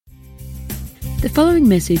The following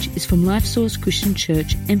message is from LifeSource Christian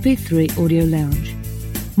Church MP3 Audio Lounge.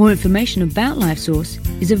 More information about LifeSource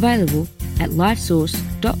is available at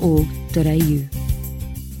lifesource.org.au.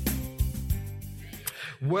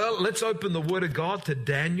 Well, let's open the Word of God to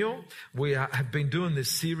Daniel. We have been doing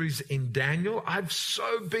this series in Daniel. I've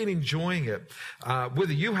so been enjoying it.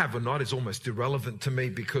 Whether you have or not is almost irrelevant to me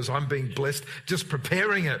because I'm being blessed just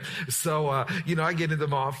preparing it. So, I get into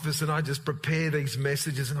my office and I just prepare these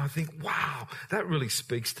messages and I think, wow, that really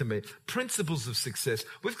speaks to me. Principles of success.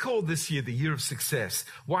 We've called this year the year of success.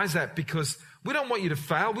 Why is that? Because we don't want you to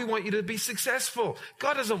fail. We want you to be successful.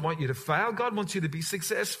 God doesn't want you to fail. God wants you to be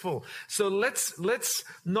successful. So let's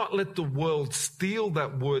not let the world steal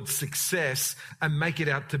that word success and make it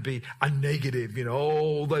out to be a negative.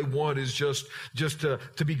 All they want is just to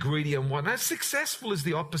be greedy and want. No, successful is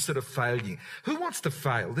the opposite of failing. Who wants to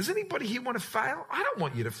fail? Does anybody here want to fail? I don't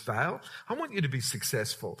want you to fail. I want you to be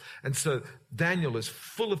successful. And so Daniel is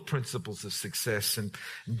full of principles of success. And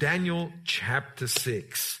Daniel chapter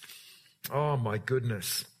 6. Oh my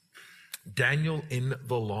goodness. Daniel in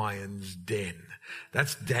the lion's den.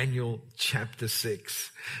 That's Daniel chapter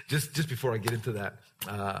 6. Just before I get into that,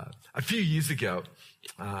 a few years ago,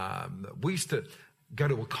 we used to go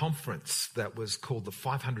to a conference that was called the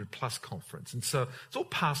 500 Plus Conference. And so it's all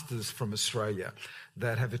pastors from Australia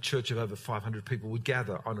that have a church of over 500 people would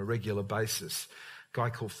gather on a regular basis. A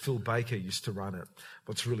guy called Phil Baker used to run it.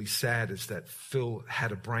 What's really sad is that Phil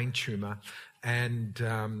had a brain tumor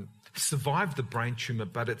and survived the brain tumor,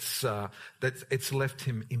 but it's left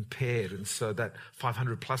him impaired, and so that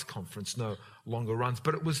 500 Plus conference no longer runs.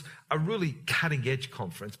 But it was a really cutting edge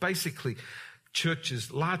conference. Basically,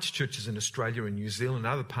 large churches in Australia and New Zealand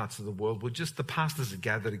and other parts of the world were just the pastors that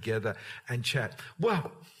gather together and chat.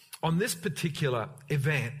 Well, on this particular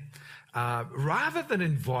event, rather than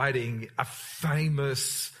inviting a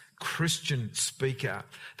famous Christian speaker,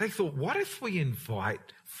 they thought, what if we invite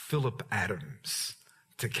Phillip Adams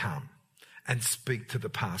to come and speak to the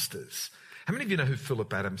pastors? How many of you know who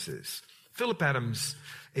Phillip Adams is? Phillip Adams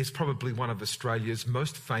is probably one of Australia's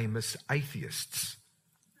most famous atheists.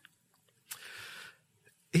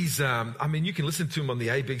 He's, you can listen to him on the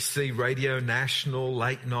ABC, Radio National,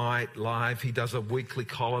 Late Night Live. He does a weekly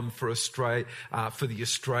column for the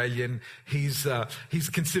Australian. He's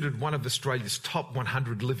considered one of Australia's top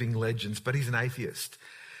 100 living legends, but he's an atheist.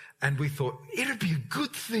 And we thought it'd be a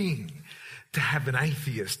good thing to have an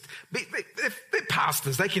atheist. They're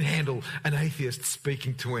pastors. They can handle an atheist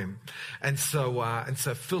speaking to him. And so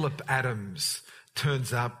Phillip Adams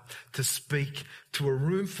turns up to speak to a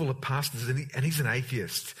room full of pastors, and he's an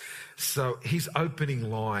atheist. So his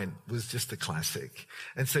opening line was just a classic.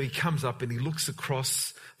 And so he comes up and he looks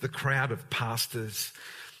across the crowd of pastors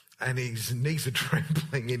and his knees are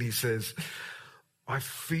trembling and he says, I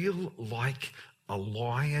feel like a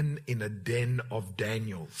lion in a den of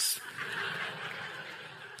Daniels.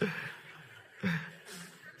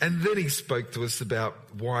 And then he spoke to us about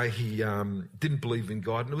why he didn't believe in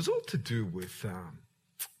God. And it was all to do with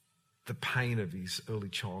the pain of his early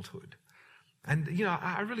childhood. And,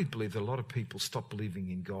 I really believe that a lot of people stop believing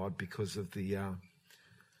in God because of the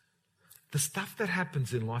stuff that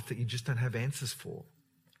happens in life that you just don't have answers for.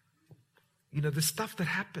 The stuff that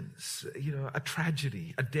happens, a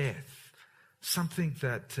tragedy, a death, something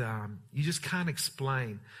that you just can't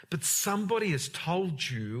explain. But somebody has told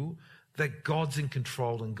you that God's in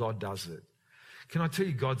control and God does it. Can I tell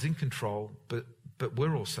you, God's in control, but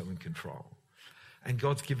we're also in control. And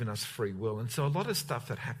God's given us free will. And so a lot of stuff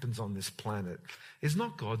that happens on this planet is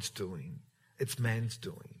not God's doing. It's man's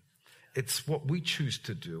doing. It's what we choose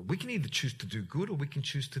to do. We can either choose to do good or we can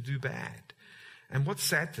choose to do bad. And what's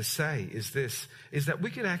sad to say is that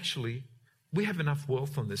we have enough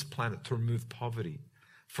wealth on this planet to remove poverty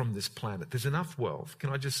from this planet. There's enough wealth. Can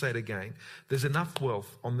I just say it again? There's enough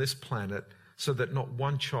wealth on this planet so that not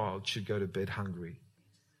one child should go to bed hungry.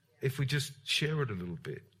 If we just share it a little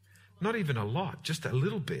bit. Not even a lot, just a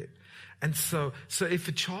little bit. And so if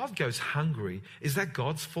a child goes hungry, is that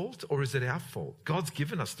God's fault or is it our fault? God's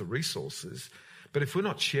given us the resources, but if we're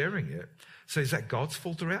not sharing it, so is that God's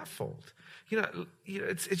fault or our fault?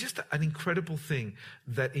 It's just an incredible thing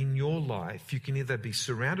that in your life, you can either be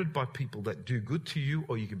surrounded by people that do good to you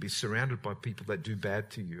or you can be surrounded by people that do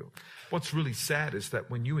bad to you. What's really sad is that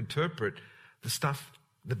when you interpret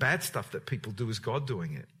the bad stuff that people do as God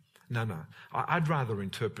doing it. No. I'd rather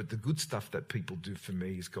interpret the good stuff that people do for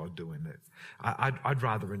me as God doing it. I'd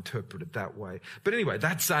rather interpret it that way. But anyway,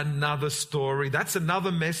 that's another story. That's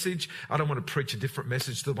another message. I don't want to preach a different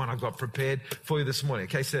message to the one I've got prepared for you this morning.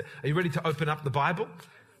 Okay, so are you ready to open up the Bible?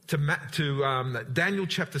 To Daniel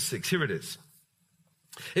chapter 6. Here it is.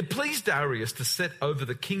 It pleased Darius to set over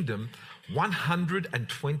the kingdom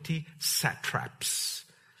 120 satraps.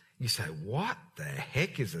 You say, what the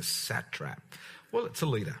heck is a satrap? Well, it's a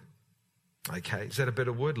leader. Okay, is that a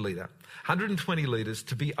better word? Leader. 120 leaders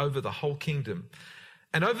to be over the whole kingdom.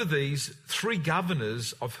 And over these, 3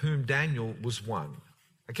 governors, of whom Daniel was one.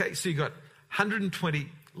 Okay, so you got 120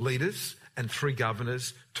 leaders and 3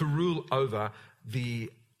 governors to rule over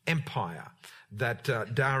the empire that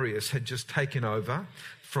Darius had just taken over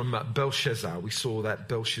from Belshazzar. We saw that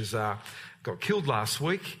Belshazzar got killed last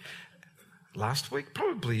week.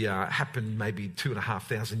 Probably happened maybe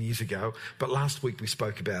 2,500 years ago, but last week we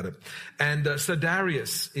spoke about it. And so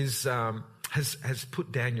Darius has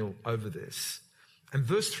put Daniel over this. And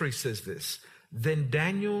verse 3 says this, then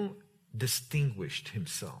Daniel distinguished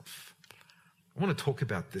himself. I want to talk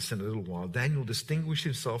about this in a little while. Daniel distinguished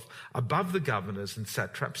himself above the governors and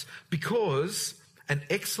satraps because an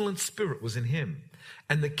excellent spirit was in him.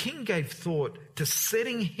 And the king gave thought to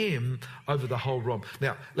setting him over the whole realm.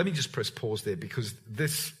 Now, let me just press pause there because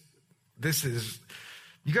this is,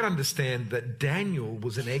 you got to understand that Daniel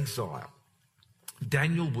was in exile.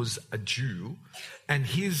 Daniel was a Jew and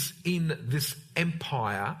he's in this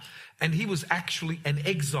empire and he was actually an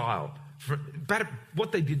exile. But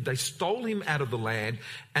what they did, they stole him out of the land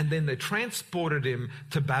and then they transported him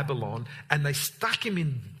to Babylon and they stuck him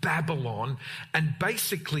in Babylon and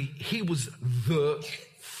basically he was the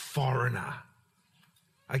foreigner.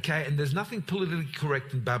 Okay, and there's nothing politically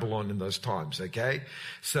correct in Babylon in those times, okay?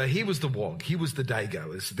 So he was the wog, he was the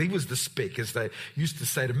dago, he was the speck, as they used to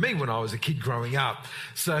say to me when I was a kid growing up.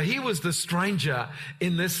 So he was the stranger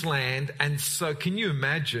in this land, and so can you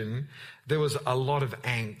imagine there was a lot of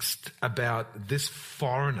angst about this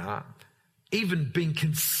foreigner even being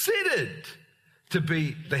considered to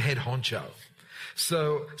be the head honcho.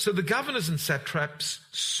 So the governors and satraps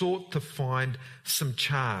sought to find some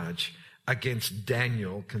charge against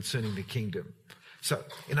Daniel concerning the kingdom. So,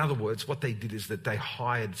 in other words, what they did is that they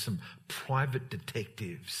hired some private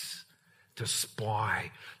detectives to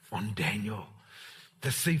spy on Daniel,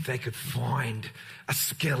 to see if they could find a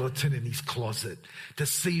skeleton in his closet, to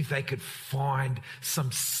see if they could find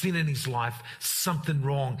some sin in his life, something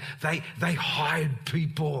wrong. They hired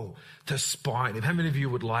people to spy on him. How many of you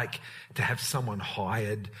would like to have someone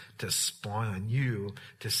hired to spy on you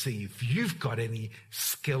to see if you've got any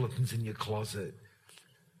skeletons in your closet?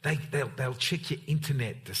 They'll check your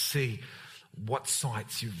internet to see what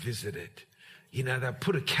sites you've visited. You know, they'll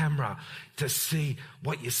put a camera to see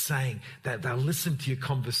what you're saying. They'll listen to your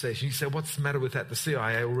conversation. You say, what's the matter with that? The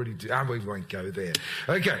CIA already do. We won't go there.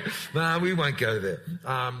 Okay, no, we won't go there.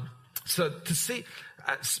 So to see,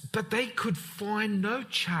 but they could find no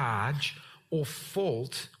charge or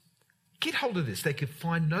fault. Get hold of this. They could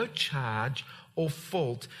find no charge or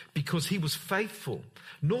fault because he was faithful,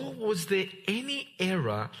 nor was there any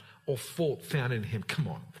error or fault found in him. Come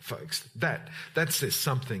on, folks. That says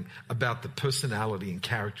something about the personality and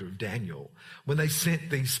character of Daniel. When they sent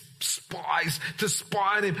these spies to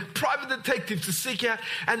spy on him, private detectives to seek out,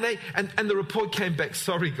 and the report came back,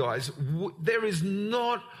 sorry guys, there is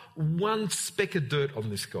not one speck of dirt on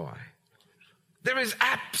this guy. There is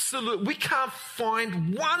we can't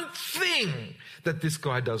find one thing that this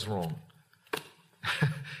guy does wrong.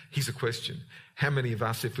 Here's a question. How many of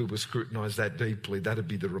us, if we were scrutinized that deeply, that'd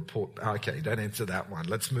be the report? Okay, don't answer that one.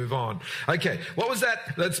 Let's move on. Okay, what was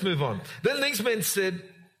that? Let's move on. Then these men said,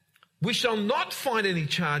 we shall not find any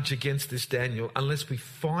charge against this Daniel unless we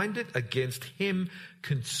find it against him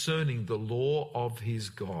concerning the law of his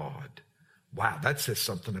God. Wow, that says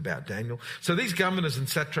something about Daniel. So these governors and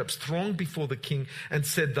satraps thronged before the king and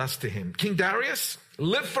said thus to him, King Darius,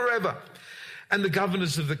 live forever. And the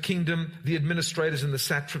governors of the kingdom, the administrators and the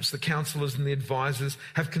satraps, the counselors and the advisors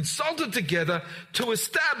have consulted together to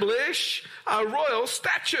establish a royal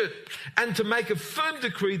statute and to make a firm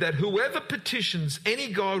decree that whoever petitions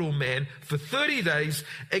any god or man for 30 days,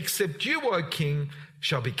 except you, O king,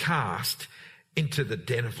 shall be cast into the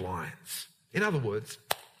den of lions. In other words,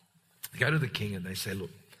 they go to the king and they say,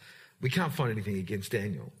 look, we can't find anything against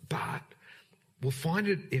Daniel, but we'll find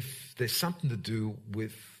it if there's something to do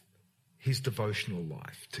with his devotional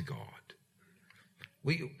life to God.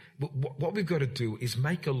 What we've got to do is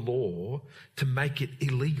make a law to make it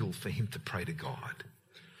illegal for him to pray to God.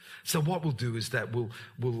 So what we'll do is that we'll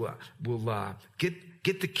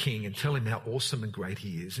get the king and tell him how awesome and great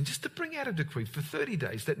he is, and just to bring out a decree for 30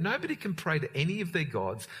 days that nobody can pray to any of their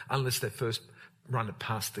gods unless they first run it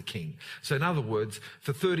past the king. So in other words,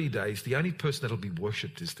 for 30 days, the only person that'll be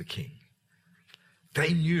worshipped is the king.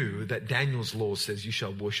 They knew that Daniel's law says you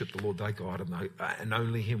shall worship the Lord thy God and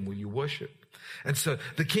only him will you worship. And so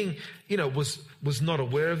the king, was not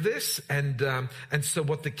aware of this. And so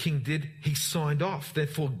what the king did, he signed off.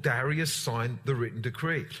 Therefore, Darius signed the written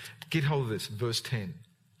decree. Get hold of this, verse 10.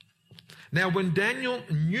 Now, when Daniel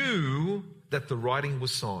knew that the writing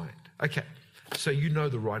was signed. Okay, so you know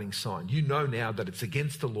the writing signed. You know now that it's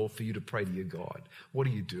against the law for you to pray to your God. What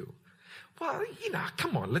do? Well,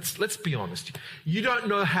 come on, let's be honest. You don't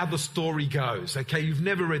know how the story goes, okay? You've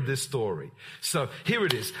never read this story. So here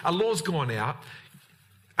it is. A law's gone out.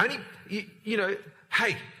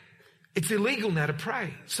 Hey, it's illegal now to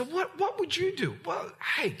pray. So what would you do? Well,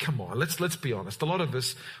 hey, come on, let's be honest. A lot of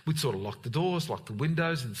us, we'd sort of lock the doors, lock the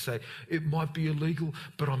windows and say, it might be illegal,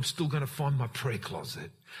 but I'm still going to find my prayer closet.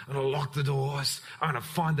 And I'll lock the doors, I'm going to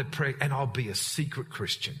find the prayer, and I'll be a secret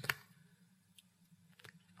Christian.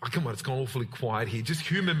 Oh, come on, it's gone awfully quiet here. Just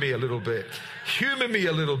humor me a little bit. Humor me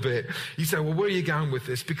a little bit. You say, well, where are you going with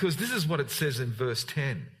this? Because this is what it says in verse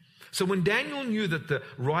 10. So when Daniel knew that the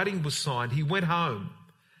writing was signed, he went home.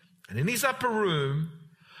 And in his upper room,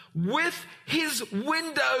 with his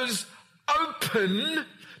windows open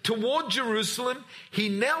toward Jerusalem, he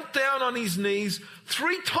knelt down on his knees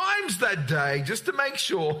 3 times that day, just to make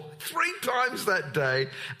sure, 3 times that day,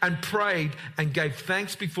 and prayed and gave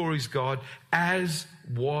thanks before his God, as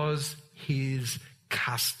was his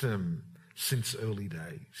custom since early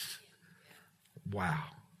days. Wow.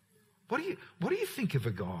 What do you think of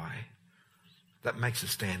a guy that makes a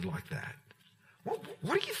stand like that? What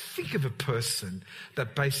do you think of a person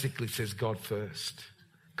that basically says God first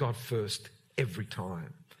every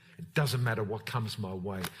time? It doesn't matter what comes my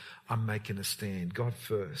way, I'm making a stand. God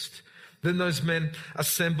first. Then those men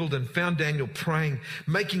assembled and found Daniel praying,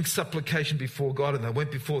 making supplication before God, and they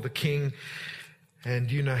went before the king.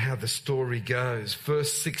 And you know how the story goes.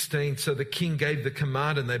 Verse 16, so the king gave the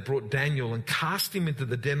command and they brought Daniel and cast him into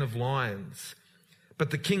the den of lions.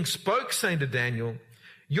 But the king spoke, saying to Daniel,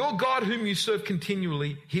 your God whom you serve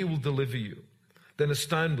continually, he will deliver you. Then a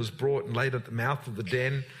stone was brought and laid at the mouth of the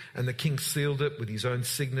den, and the king sealed it with his own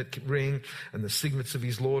signet ring and the signets of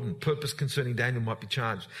his Lord, and purpose concerning Daniel might be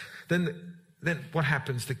charged. Then what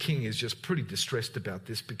happens? The king is just pretty distressed about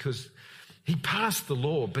this because he passed the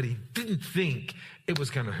law, but he didn't think it was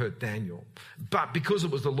going to hurt Daniel. But because it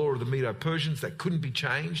was the law of the Medo-Persians that couldn't be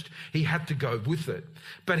changed, he had to go with it.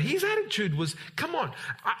 But his attitude was, come on,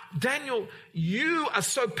 Daniel, you are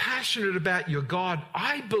so passionate about your God.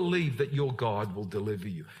 I believe that your God will deliver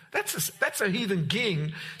you. That's a heathen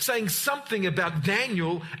king saying something about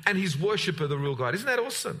Daniel and his worship of the real God. Isn't that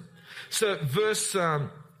awesome? So verse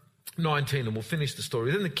 19, and we'll finish the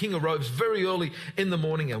story. Then the king arose very early in the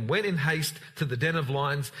morning and went in haste to the den of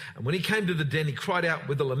lions. And when he came to the den, he cried out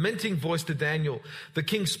with a lamenting voice to Daniel. The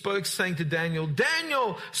king spoke, saying to Daniel,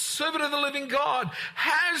 Daniel, servant of the living God,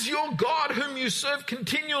 has your God, whom you serve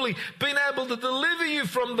continually, been able to deliver you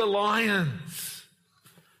from the lions?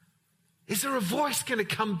 Is there a voice going to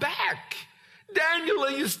come back? Daniel,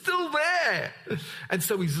 are you still there? And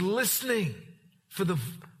so he's listening for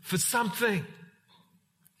something.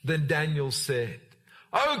 Then Daniel said,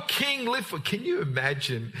 "O king, live for..." Can you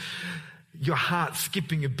imagine your heart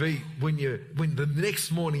skipping a beat when the next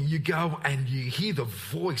morning you go and you hear the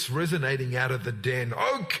voice resonating out of the den?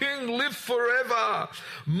 "O king, live forever.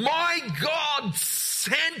 My God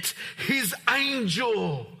sent his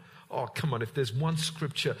angel." Oh, come on. If there's one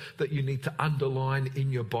scripture that you need to underline in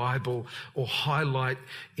your Bible or highlight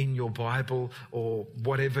in your Bible or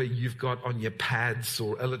whatever you've got on your pads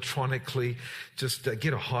or electronically, just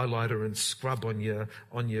get a highlighter and scrub on your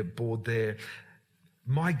board there.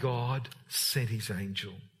 My God sent his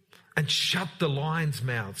angel and shut the lions'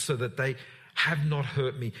 mouths so that they have not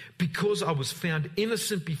hurt me, because I was found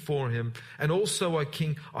innocent before him. And also, O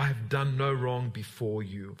king, I have done no wrong before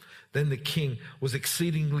you. Then the king was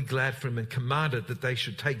exceedingly glad for him and commanded that they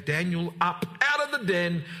should take Daniel up out of the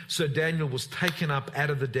den. So Daniel was taken up out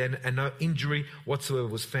of the den, and no injury whatsoever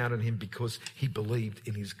was found in him, because he believed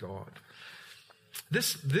in his God.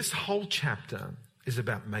 This whole chapter is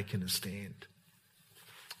about making a stand.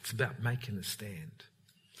 It's about making a stand.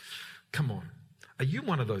 Come on. Are you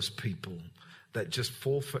one of those people that just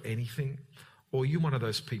fall for anything? Or are you one of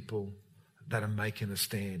those people that are making a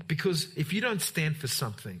stand? Because if you don't stand for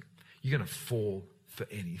something, you're going to fall for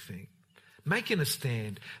anything. Making a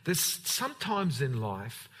stand. There's sometimes in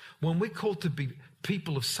life when we're called to be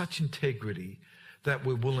people of such integrity that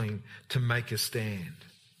we're willing to make a stand.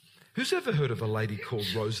 Who's ever heard of a lady called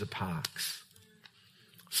Rosa Parks?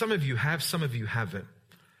 Some of you have, some of you haven't.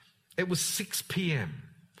 It was 6 p.m.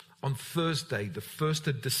 on Thursday, the 1st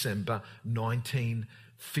of December,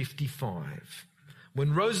 1955,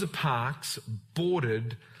 when Rosa Parks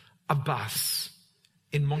boarded a bus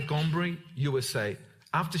in Montgomery, USA,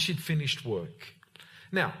 after she'd finished work.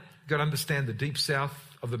 Now, you've got to understand the deep south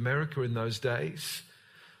of America in those days,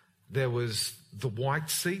 there was the white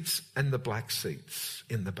seats and the black seats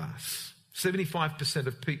in the bus.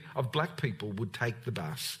 75% of black people would take the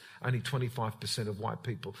bus, only 25% of white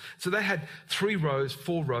people. So they had 4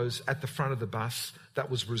 rows at the front of the bus that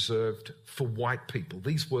was reserved for white people.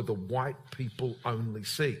 These were the white people only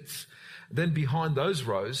seats. Then behind those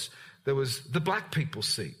rows, there was the black people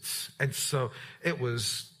seats. And so it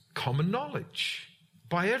was common knowledge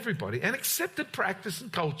by everybody and accepted practice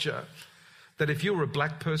and culture that if you were a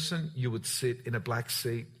black person, you would sit in a black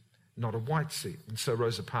seat, not a white seat. And so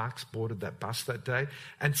Rosa Parks boarded that bus that day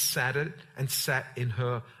and sat in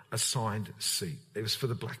her assigned seat. It was for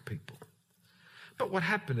the black people. But what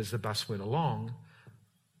happened as the bus went along,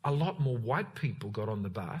 a lot more white people got on the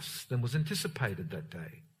bus than was anticipated that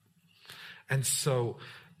day. And so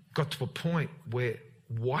got to a point where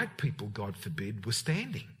white people, God forbid, were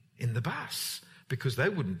standing in the bus because they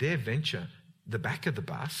wouldn't dare venture the back of the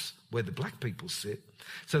bus where the black people sit.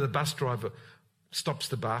 So the bus driver stops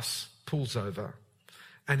the bus, pulls over,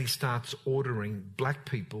 and he starts ordering black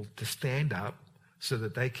people to stand up so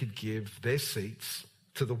that they could give their seats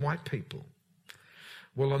to the white people.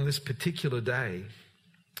 Well, on this particular day,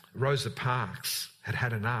 Rosa Parks had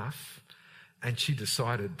had enough, and she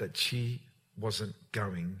decided that she wasn't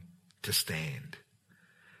going to stand.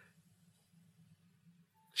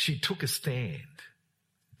 She took a stand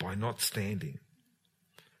by not standing.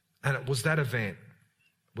 And it was that event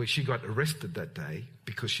where she got arrested that day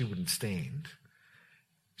because she wouldn't stand.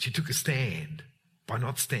 She took a stand by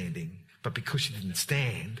not standing, but because she didn't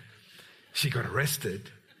stand, she got arrested.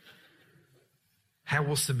 How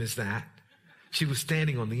awesome is that? She was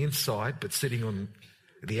standing on the inside, but sitting on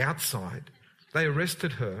the outside. They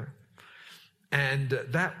arrested her, and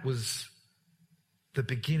that was the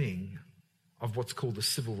beginning of what's called the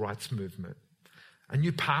civil rights movement. A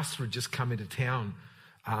new pastor had just come into town,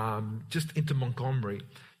 just into Montgomery,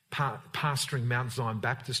 pastoring Mount Zion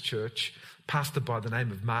Baptist Church, pastor by the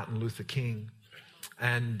name of Martin Luther King.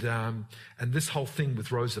 And this whole thing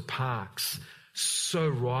with Rosa Parks so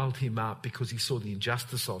riled him up because he saw the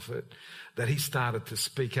injustice of it that he started to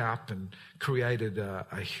speak up and created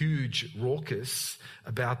a huge raucous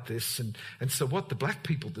about this. And so what the black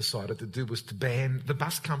people decided to do was to ban the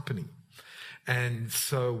bus company. And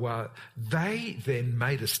so they then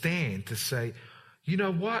made a stand to say, you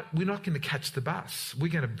know what, we're not going to catch the bus.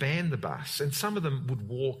 We're going to ban the bus. And some of them would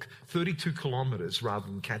walk 32 kilometres rather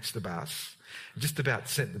than catch the bus. Just about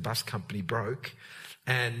sent the bus company broke,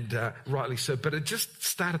 and rightly so. But it just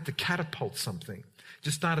started to catapult something.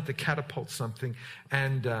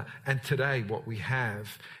 And today what we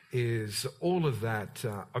have is all of that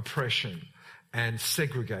oppression and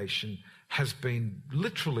segregation has been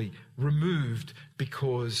literally removed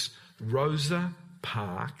because Rosa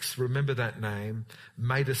Parks, remember that name,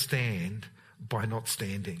 made a stand by not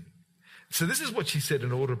standing. So this is what she said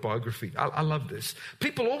in autobiography. I love this.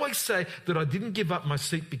 People always say that I didn't give up my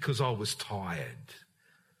seat because I was tired.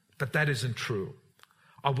 But that isn't true.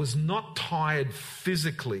 I was not tired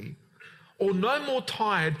physically, or no more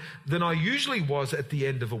tired than I usually was at the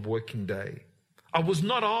end of a working day. I was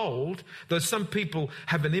not old, though some people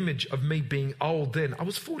have an image of me being old then. I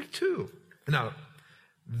was 42. No,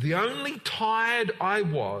 the only tired I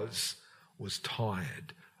was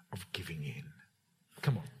tired of giving in.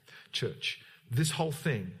 Come on, church. This whole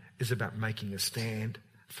thing is about making a stand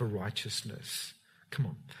for righteousness. Come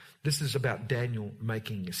on. This is about Daniel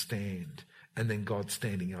making a stand and then God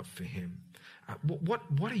standing up for him.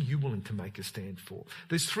 What are you willing to make a stand for?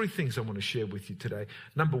 There's 3 things I want to share with you today.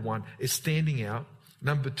 Number 1 is standing out.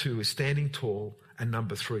 Number 2 is standing tall. And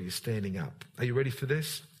number 3 is standing up. Are you ready for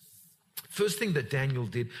this? First thing that Daniel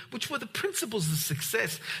did, which were the principles of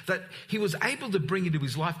success that he was able to bring into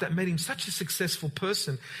his life that made him such a successful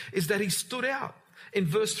person, is that he stood out. In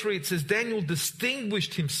verse 3, it says, Daniel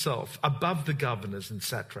distinguished himself above the governors and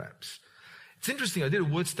satraps. It's interesting. I did a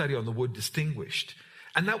word study on the word distinguished.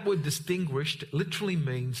 And that word distinguished literally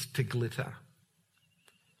means to glitter.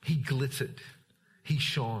 He glittered. He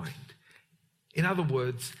shined. In other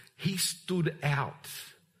words, he stood out.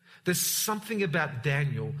 There's something about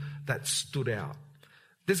Daniel that stood out.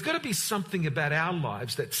 There's got to be something about our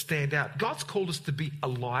lives that stand out. God's called us to be a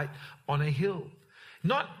light on a hill.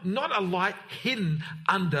 Not a light hidden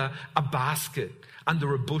under a basket,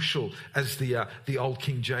 under a bushel, as the old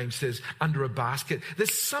King James says, under a basket.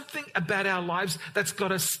 There's something about our lives that's got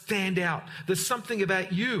to stand out. There's something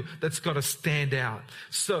about you that's got to stand out.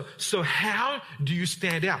 So how do you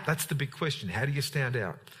stand out? That's the big question. How do you stand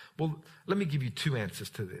out? Well, let me give you two answers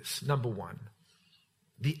to this. Number one,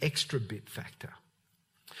 the extra bit factor.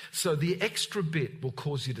 So the extra bit will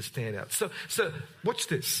cause you to stand out. So watch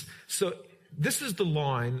this. So this is the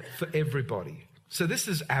line for everybody. So this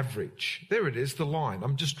is average. There it is, the line.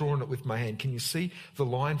 I'm just drawing it with my hand. Can you see the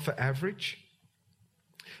line for average?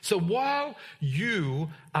 So while you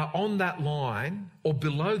are on that line or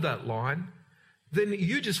below that line, then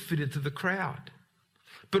you just fit into the crowd.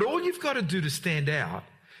 But all you've got to do to stand out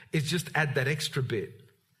is just add that extra bit.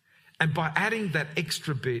 And by adding that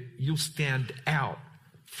extra bit, you'll stand out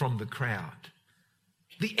from the crowd.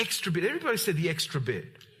 The extra bit. Everybody say the extra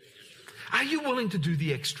bit. Are you willing to do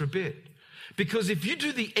the extra bit? Because if you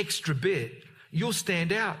do the extra bit, you'll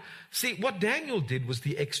stand out. See, what Daniel did was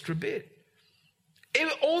the extra bit.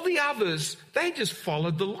 All the others, they just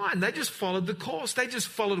followed the line. They just followed the course. They just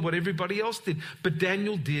followed what everybody else did. But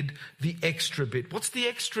Daniel did the extra bit. What's the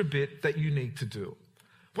extra bit that you need to do?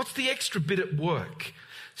 What's the extra bit at work?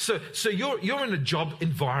 So you're in a job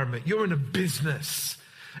environment. You're in a business.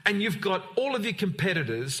 And you've got all of your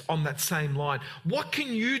competitors on that same line. What can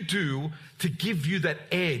you do to give you that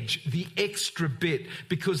edge, the extra bit?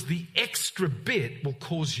 Because the extra bit will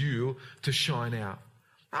cause you to shine out.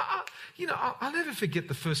 I'll never forget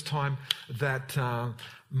the first time that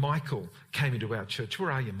Michael came into our church. Where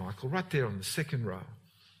are you, Michael? Right there on the second row.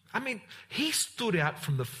 I mean, he stood out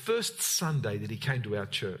from the first Sunday that he came to our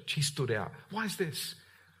church. He stood out. Why is this?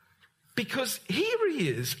 Because here he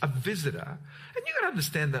is, a visitor, and you got to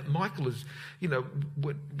understand that Michael is,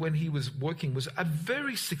 when he was working, was a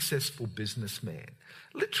very successful businessman.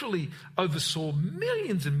 Literally oversaw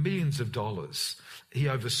millions and millions of dollars. He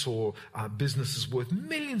oversaw businesses worth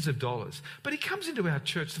millions of dollars. But he comes into our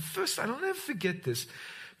church the first time, I'll never forget this,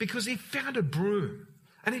 because he found a broom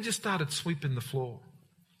and he just started sweeping the floor.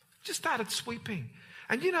 Just started sweeping.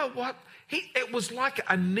 And you know what? It was like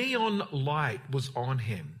a neon light was on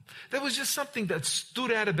him. There was just something that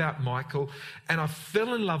stood out about Michael, and I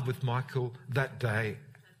fell in love with Michael that day,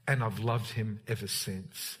 and I've loved him ever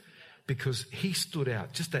since. Because he stood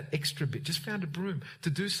out, just that extra bit, just found a broom to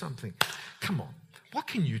do something. Come on, what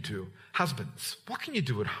can you do? Husbands, what can you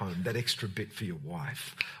do at home, that extra bit for your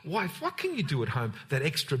wife? Wife, what can you do at home, that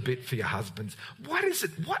extra bit for your husbands? What is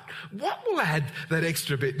it? What will add that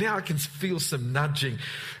extra bit? Now I can feel some nudging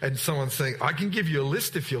and someone saying, I can give you a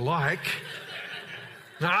list if you like.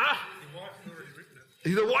 Huh?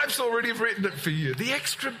 The wife's already written it for you. The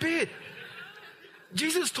extra bit.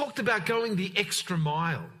 Jesus talked about going the extra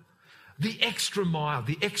mile. The extra mile,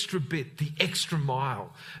 the extra bit, the extra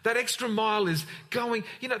mile. That extra mile is going,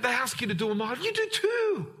 they ask you to do a mile, you do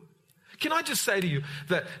two. Can I just say to you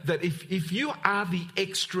that if you are the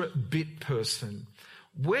extra bit person,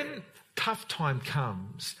 when tough time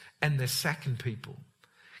comes and they're sacking people,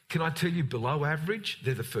 can I tell you below average,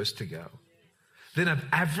 they're the first to go. Then of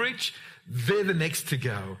average, they're the next to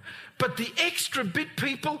go. But the extra bit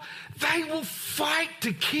people, they will fight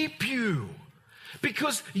to keep you.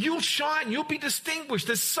 Because you'll shine, you'll be distinguished.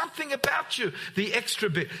 There's something about you. The extra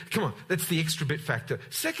bit. Come on, that's the extra bit factor.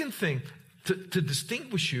 Second thing, to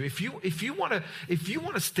distinguish you, if you want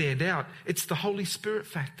to stand out, it's the Holy Spirit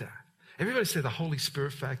factor. Everybody say the Holy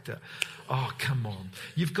Spirit factor. Oh, come on.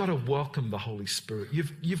 You've got to welcome the Holy Spirit.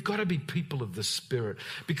 You've got to be people of the Spirit,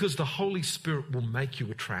 because the Holy Spirit will make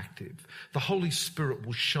you attractive. The Holy Spirit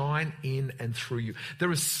will shine in and through you.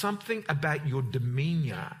 There is something about your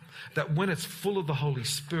demeanor that when it's full of the Holy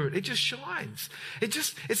Spirit, it just shines.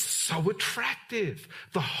 It's so attractive.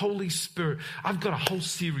 The Holy Spirit. I've got a whole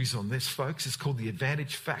series on this, folks. It's called The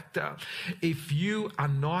Advantage Factor. If you are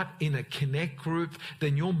not in a connect group,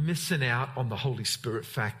 then you're missing out on the Holy Spirit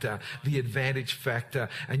factor, the advantage factor,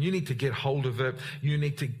 and you need to get hold of it. You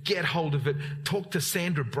need to get hold of it. Talk to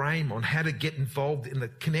Sandra Brame on how to get involved in the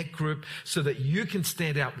connect group so that you can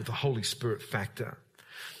stand out with the Holy Spirit factor.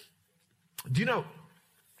 Do you know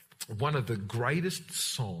one of the greatest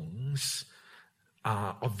songs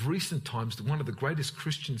of recent times, one of the greatest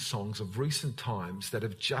Christian songs of recent times that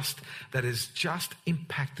has just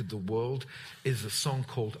impacted the world is a song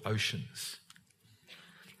called Oceans.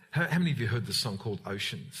 How many of you heard the song called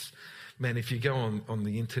Oceans? Man, if you go on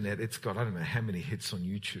the internet, it's got, I don't know how many hits on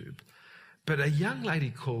YouTube. But a young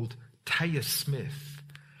lady called Taya Smith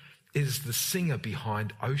is the singer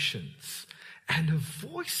behind Oceans. And her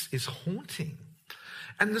voice is haunting.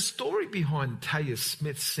 And the story behind Taya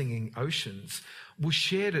Smith singing Oceans was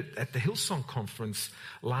shared at the Hillsong Conference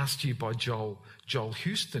last year by Joel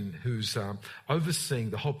Houston, who's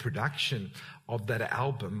overseeing the whole production of that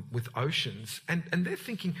album with Oceans. And they're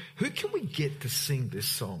thinking, who can we get to sing this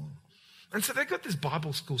song? And so they got this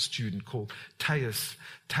Bible school student called Taya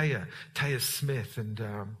Smith.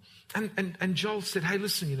 And Joel said, hey,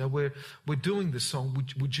 listen, we're doing this song.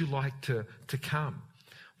 Would you like to come?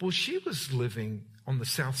 Well, she was living on the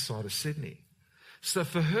south side of Sydney. So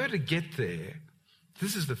for her to get there,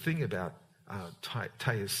 this is the thing about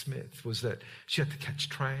Taya Smith, was that she had to catch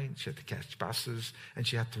trains, she had to catch buses, and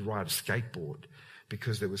she had to ride a skateboard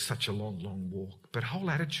because there was such a long, long walk. But her whole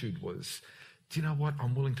attitude was, do you know what?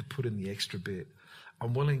 I'm willing to put in the extra bit.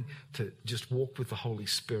 I'm willing to just walk with the Holy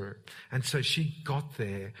Spirit. And so she got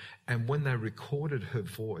there, and when they recorded her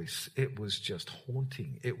voice, it was just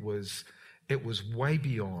haunting. It was way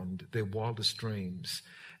beyond their wildest dreams.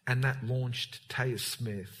 And that launched Taya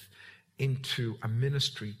Smith into a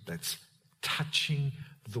ministry that's touching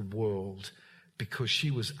the world because she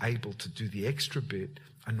was able to do the extra bit,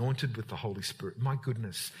 anointed with the Holy Spirit. My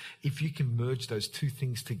goodness, if you can merge those two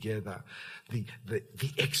things together, the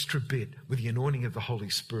extra bit with the anointing of the Holy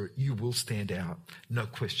Spirit, you will stand out. No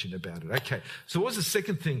question about it. Okay, so what was the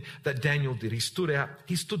second thing that Daniel did? He stood out.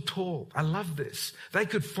 He stood tall. I love this. They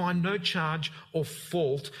could find no charge or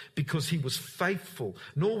fault because he was faithful,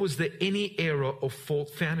 nor was there any error or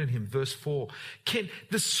fault found in him. Verse 4.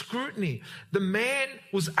 The scrutiny, the man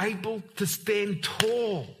was able to stand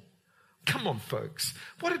tall. Come on, folks.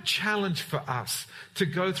 What a challenge for us to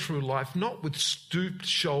go through life, not with stooped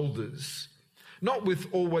shoulders, not with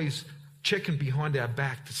always checking behind our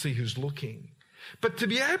back to see who's looking, but to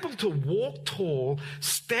be able to walk tall,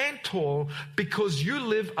 stand tall, because you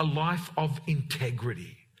live a life of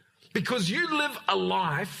integrity. Because you live a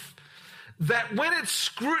life that when it's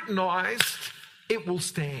scrutinized, it will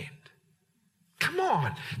stand. Come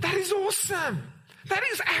on. That is awesome. That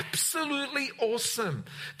is absolutely awesome,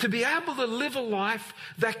 to be able to live a life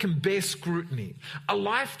that can bear scrutiny, a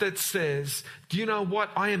life that says, do you know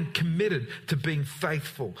what? I am committed to being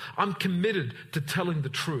faithful. I'm committed to telling the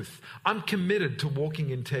truth. I'm committed to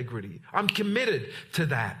walking integrity. I'm committed to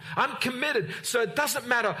that. I'm committed. So it doesn't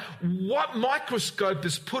matter what microscope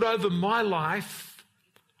is put over my life,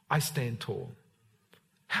 I stand tall.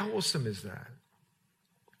 How awesome is that?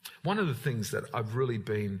 One of the things that I've really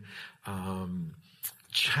been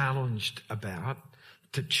challenged about,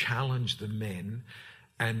 to challenge the men,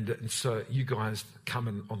 and so you guys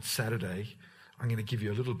coming on Saturday, I'm going to give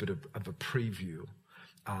you a little bit of a preview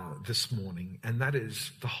this morning, and that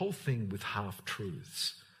is the whole thing with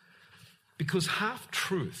half-truths. Because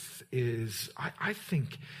half-truth is, I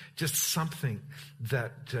think, just something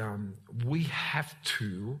that we have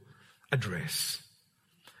to address.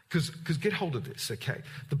 Because get hold of this, okay?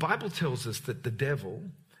 The Bible tells us that the devil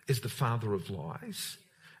is the father of lies,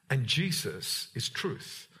 and Jesus is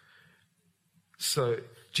truth. So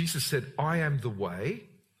Jesus said, I am the way.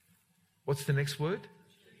 What's the next word?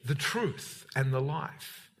 The truth and the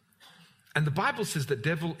life. And the Bible says that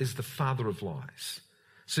devil is the father of lies.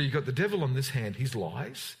 So you've got the devil on this hand, he's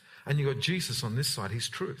lies, and you've got Jesus on this side, he's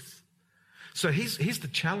truth. So here's the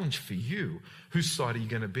challenge for you. Whose side are you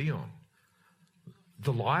going to be on?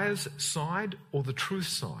 The liar's side or the truth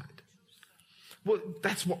side? Well,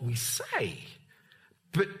 that's what we say.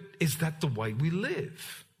 But is that the way we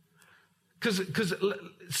live?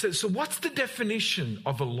 So what's the definition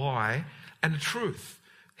of a lie and a truth?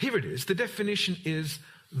 Here it is. The definition is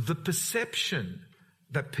the perception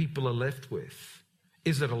that people are left with.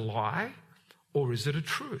 Is it a lie or is it a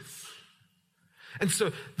truth? And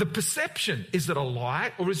so the perception, is it a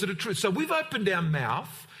lie or is it a truth? So we've opened our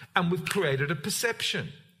mouth and we've created a perception.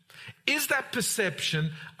 Is that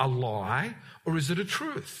perception a lie or is it a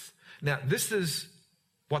truth? Now, this is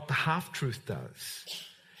what the half-truth does.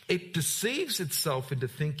 It deceives itself into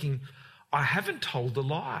thinking, I haven't told a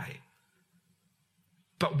lie.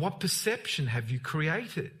 But what perception have you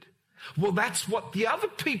created? Well, that's what the other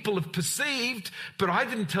people have perceived, but I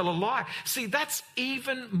didn't tell a lie. See, that's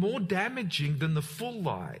even more damaging than the full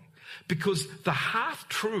lie, because the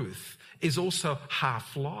half-truth is also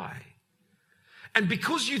half-lie. And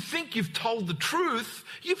because you think you've told the truth,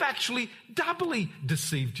 you've actually doubly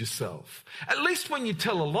deceived yourself. At least when you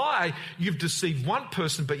tell a lie, you've deceived one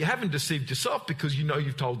person, but you haven't deceived yourself because you know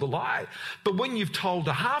you've told the lie. But when you've told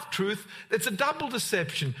a half-truth, it's a double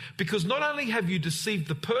deception, because not only have you deceived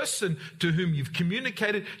the person to whom you've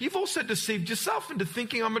communicated, you've also deceived yourself into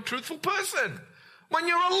thinking I'm a truthful person when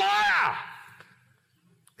you're a liar.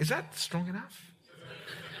 Is that strong enough?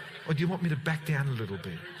 Or do you want me to back down a little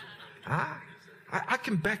bit? Huh? I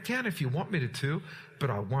can back down if you want me to, but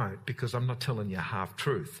I won't, because I'm not telling you a half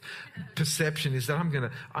truth. Perception is that I'm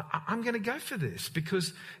going to go for this,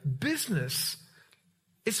 because business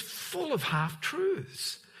is full of half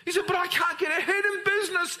truths. You said, but I can't get ahead in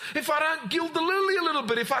business if I don't gild the lily a little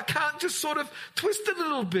bit, if I can't just sort of twist it a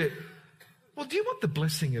little bit. Well, do you want the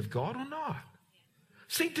blessing of God or not?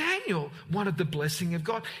 See, Daniel wanted the blessing of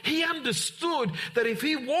God. He understood that if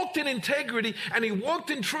he walked in integrity and he walked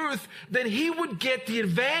in truth, then he would get the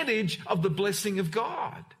advantage of the blessing of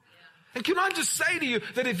God. And can I just say to you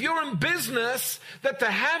that if you're in business, that to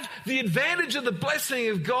have the advantage of the blessing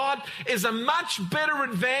of God is a much better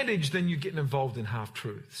advantage than you getting involved in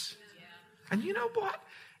half-truths. And you know what?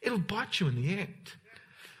 It'll bite you in the end.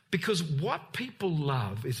 Because what people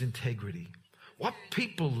love is integrity. What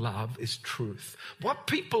people love is truth. What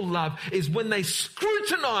people love is when they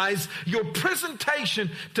scrutinize your presentation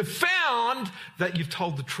to found that you've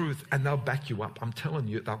told the truth, and they'll back you up. I'm telling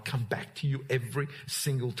you, they'll come back to you every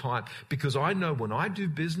single time. Because I know when I do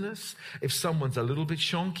business, if someone's a little bit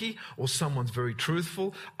shonky or someone's very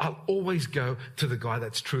truthful, I'll always go to the guy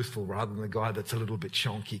that's truthful rather than the guy that's a little bit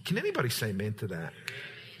shonky. Can anybody say amen to that?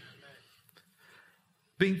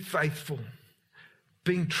 Being faithful,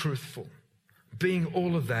 being truthful, being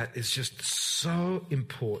all of that is just so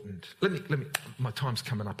important. Let me. My time's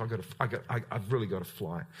coming up. I've really got to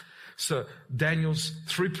fly. So Daniel's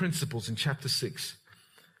 3 principles in chapter 6.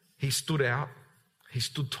 He stood out. He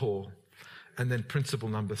stood tall. And then principle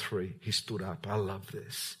number 3, he stood up. I love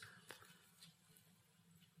this.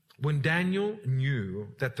 When Daniel knew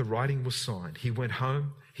that the writing was signed, he went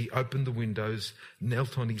home, he opened the windows,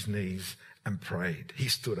 knelt on his knees, and prayed. He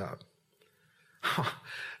stood up.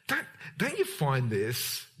 Don't you find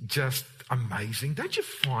this just amazing? Don't you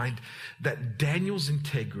find that Daniel's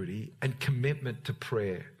integrity and commitment to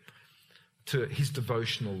prayer, to his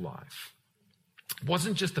devotional life,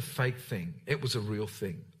 wasn't just a fake thing, it was a real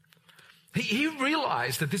thing. He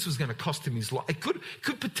realized that this was going to cost him his life. It could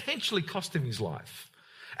potentially cost him his life.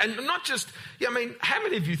 And not just, how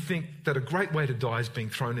many of you think that a great way to die is being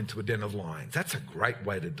thrown into a den of lions? That's a great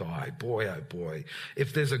way to die. Boy, oh boy.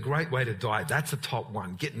 If there's a great way to die, that's a top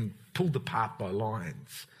one, getting pulled apart by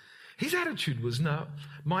lions. His attitude was, no,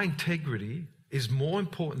 my integrity is more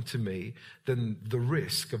important to me than the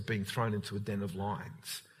risk of being thrown into a den of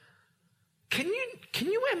lions. Can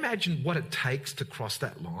you imagine what it takes to cross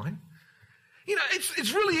that line?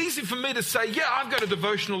 It's really easy for me to say, yeah, I've got a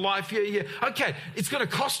devotional life. Yeah. Okay, it's going to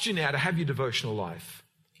cost you now to have your devotional life.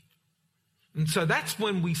 And so that's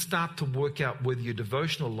when we start to work out whether your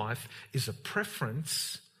devotional life is a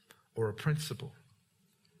preference or a principle.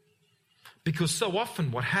 Because so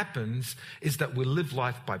often what happens is that we live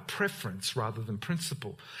life by preference rather than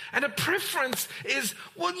principle. And a preference is,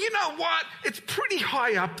 well, you know what? It's pretty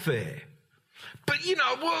high up there. But,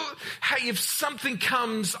 hey, if something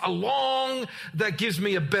comes along that gives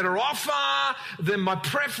me a better offer, then my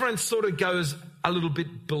preference sort of goes a little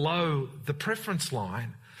bit below the preference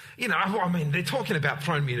line. They're talking about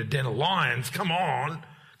throwing me in a den of lions. Come on.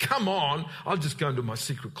 I'll just go into my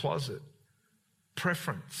secret closet.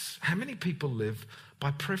 Preference. How many people live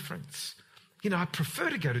by preference? I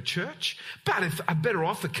prefer to go to church, but if a better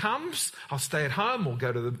offer comes, I'll stay at home or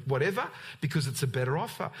go to the whatever because it's a better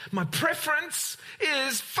offer. My preference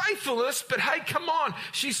is faithfulness, but hey, come on.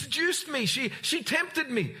 She seduced me. She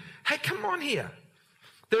tempted me. Hey, come on here.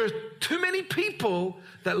 There are too many people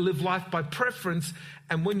that live life by preference,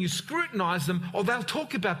 and when you scrutinize them, or they'll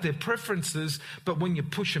talk about their preferences, but when you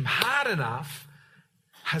push them hard enough,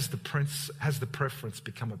 has the preference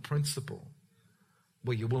become a principle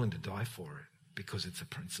where you're willing to die for it? Because it's a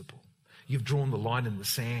principle. You've drawn the line in the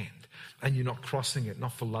sand and you're not crossing it,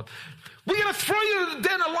 not for love. We're going to throw you to the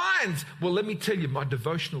den of lions. Well, let me tell you, my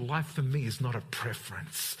devotional life for me is not a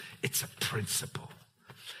preference. It's a principle.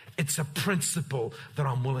 It's a principle that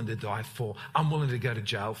I'm willing to die for. I'm willing to go to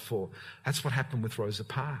jail for. That's what happened with Rosa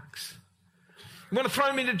Parks. You want to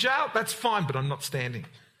throw me to jail? That's fine, but I'm not standing.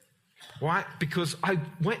 Why? Because I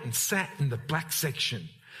went and sat in the black section.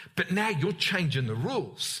 But now you're changing the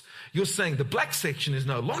rules. You're saying the black section is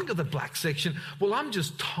no longer the black section. Well, I'm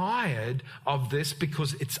just tired of this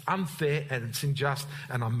because it's unfair and it's unjust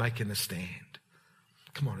and I'm making a stand.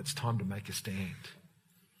 Come on, it's time to make a stand.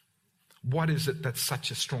 What is it that's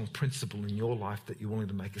such a strong principle in your life that you're willing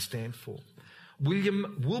to make a stand for?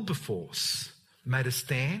 William Wilberforce made a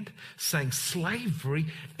stand saying slavery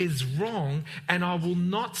is wrong and I will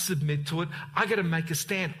not submit to it. I got to make a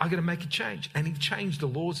stand. I got to make a change. And he changed the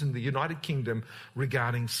laws in the United Kingdom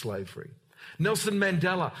regarding slavery. Nelson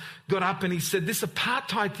Mandela got up and he said, this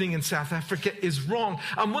apartheid thing in South Africa is wrong.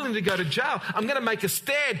 I'm willing to go to jail. I'm going to make a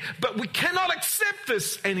stand, but we cannot accept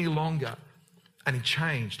this any longer. And he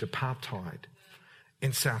changed apartheid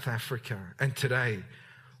in South Africa. And today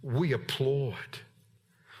we applaud.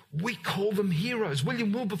 We call them heroes.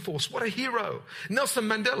 William Wilberforce, what a hero. Nelson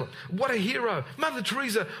Mandela, what a hero. Mother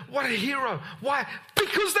Teresa, what a hero. Why?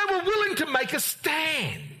 Because they were willing to make a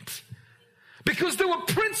stand. Because there were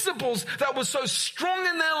principles that were so strong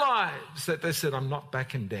in their lives that they said, I'm not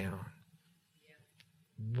backing down.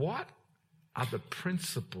 What are the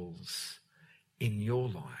principles in your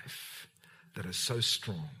life that are so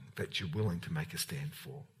strong that you're willing to make a stand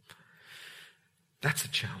for? That's a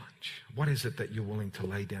challenge. What is it that you're willing to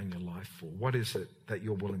lay down your life for? What is it that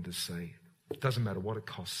you're willing to say? It doesn't matter what it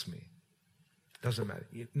costs me. It doesn't matter.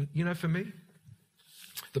 You know, for me,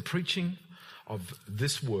 the preaching of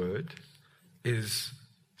this word is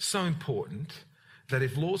so important that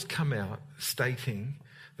if laws come out stating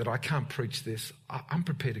that I can't preach this, I'm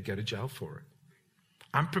prepared to go to jail for it.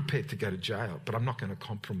 I'm prepared to go to jail, but I'm not going to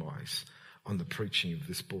compromise on the preaching of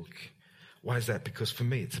this book. Why is that? Because for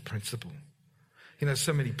me, it's a principle. You know,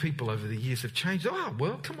 so many people over the years have changed. Oh,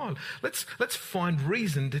 well, come on. Let's find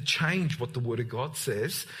reason to change what the Word of God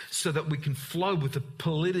says so that we can flow with the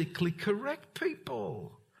politically correct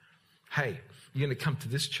people. Hey, you're going to come to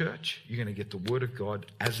this church, you're going to get the Word of God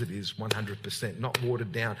as it is, 100%, not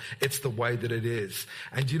watered down. It's the way that it is.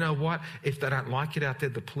 And you know what? If they don't like it out there,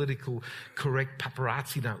 the political correct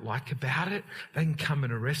paparazzi don't like about it, they can come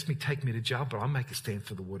and arrest me, take me to jail, but I'll make a stand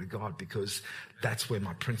for the Word of God because that's where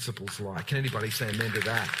my principles lie. Can anybody say amen to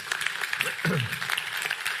that?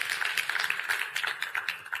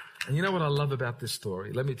 And you know what I love about this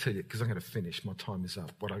story? Let me tell you, because I'm going to finish. My time is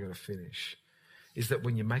up. What I got to finish is that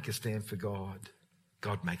when you make a stand for God,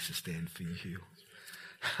 God makes a stand for you.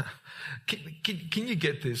 Can you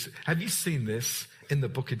get this? Have you seen this in the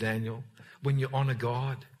book of Daniel? When you honor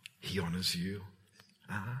God, He honors you.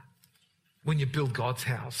 When you build God's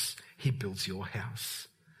house, He builds your house.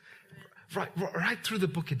 Right through the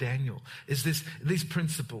book of Daniel is these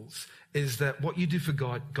principles, is that what you do for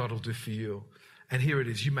God, God will do for you. And here it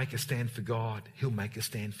is, you make a stand for God, He'll make a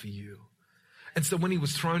stand for you. And so when he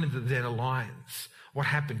was thrown into the den of lions, what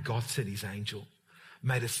happened? God sent his angel,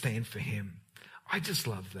 made a stand for him. I just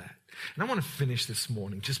love that. And I want to finish this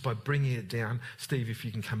morning just by bringing it down. Steve, if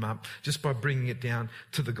you can come up, just by bringing it down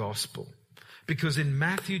to the gospel. Because in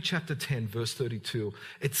Matthew chapter 10, verse 32,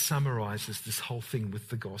 it summarizes this whole thing with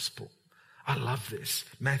the gospel. I love this.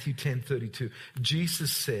 Matthew 10:32.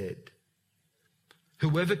 Jesus said,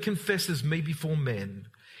 whoever confesses me before men,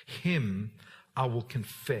 him I will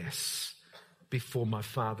confess before my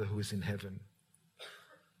Father who is in heaven.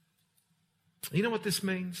 You know what this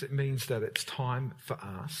means? It means that it's time for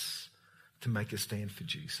us to make a stand for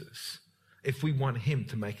Jesus. If we want him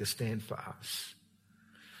to make a stand for us.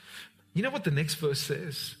 You know what the next verse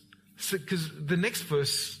says? Because the next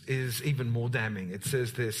verse is even more damning. It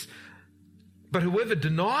says this, but whoever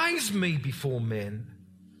denies me before men,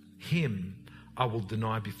 him I will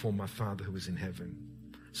deny before my Father who is in heaven.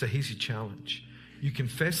 So here's your challenge. You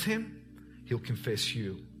confess him, he'll confess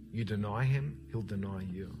you. You deny him, he'll deny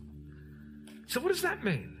you. So what does that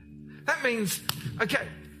mean? That means, okay,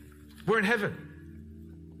 we're in heaven.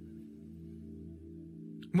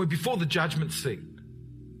 We're before the judgment seat.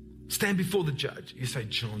 Stand before the judge. You say,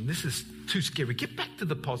 John, this is too scary. Get back to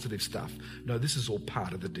the positive stuff. No, this is all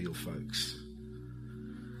part of the deal, folks.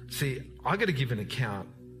 See, I got to give an account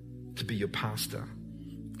to be your pastor.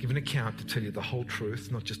 Give an account to tell you the whole truth,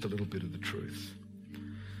 not just a little bit of the truth.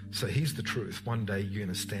 So here's the truth. One day you're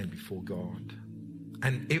going to stand before God.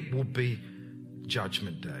 And it will be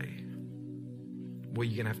Judgment Day, where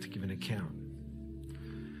you're going to have to give an account.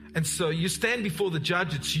 And so you stand before the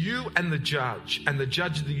judge. It's you and the judge. And the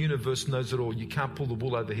judge of the universe knows it all. You can't pull the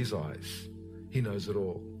wool over his eyes. He knows it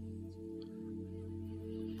all.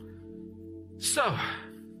 So,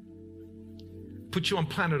 put you on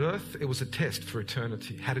planet Earth. It was a test for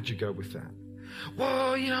eternity. How did you go with that?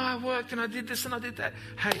 Well, I worked and I did this and I did that.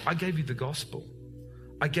 Hey, I gave you the gospel.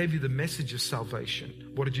 I gave you the message of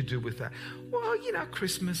salvation. What did you do with that? Well,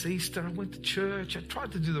 Christmas, Easter, I went to church. I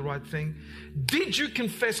tried to do the right thing. Did you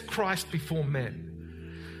confess Christ before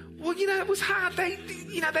men? Well, it was hard. They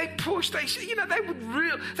pushed.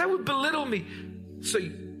 They would belittle me. So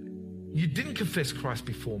you didn't confess Christ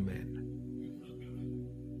before men.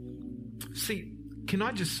 See, can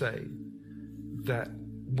I just say that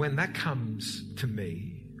when that comes to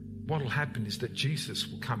me, what will happen is that Jesus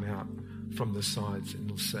will come out from the sides and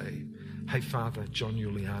will say, hey, Father, John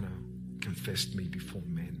Giuliano confessed me before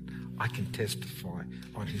men. I can testify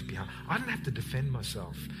on his behalf. I don't have to defend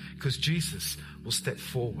myself because Jesus will step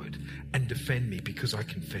forward and defend me because I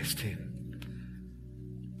confessed him.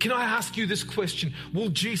 Can I ask you this question? Will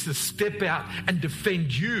Jesus step out and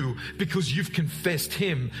defend you because you've confessed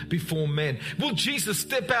him before men? Will Jesus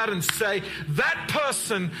step out and say, that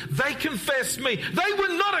person, they confessed me. They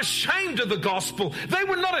were not ashamed of the gospel. They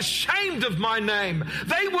were not ashamed of my name.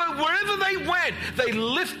 They were, wherever they went, they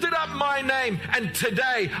lifted up my name. And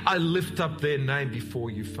today I lift up their name before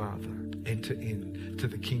you, Father. Enter into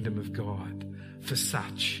the kingdom of God. For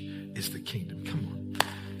such is the kingdom. Come on.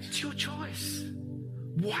 It's your choice.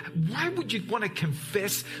 Why would you want to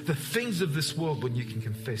confess the things of this world when you can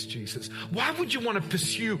confess Jesus? Why would you want to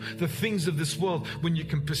pursue the things of this world when you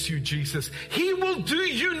can pursue Jesus? He will do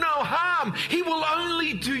you no harm. He will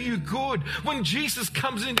only do you good. When Jesus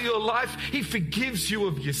comes into your life, he forgives you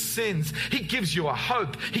of your sins. He gives you a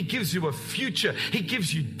hope. He gives you a future. He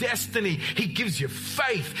gives you destiny. He gives you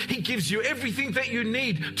faith. He gives you everything that you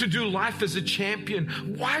need to do life as a champion.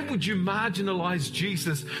 Why would you marginalize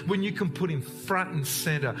Jesus when you can put him front and center?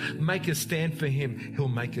 Make a stand for him. He'll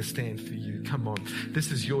make a stand for you. Come on.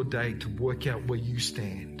 This is your day to work out where you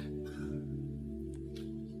stand.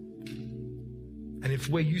 And if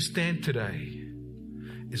where you stand today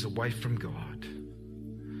is away from God,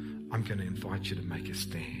 I'm going to invite you to make a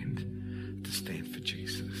stand, to stand for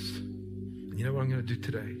Jesus. And you know what I'm going to do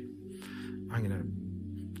today?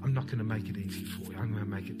 I'm not going to make it easy for you. I'm going to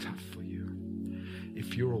make it tough for you.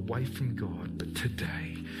 If you're away from God, but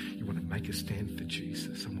today you want to make a stand for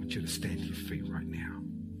Jesus, I want you to stand to your feet right now.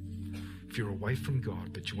 If you're away from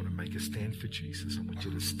God, but you want to make a stand for Jesus, I want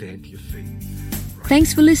you to stand to your feet. Right.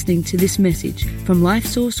 Thanks for listening to this message from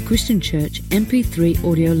LifeSource Christian Church MP3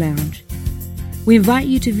 Audio Lounge. We invite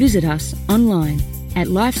you to visit us online at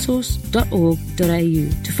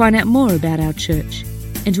lifesource.org.au to find out more about our church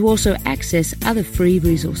and to also access other free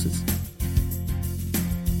resources.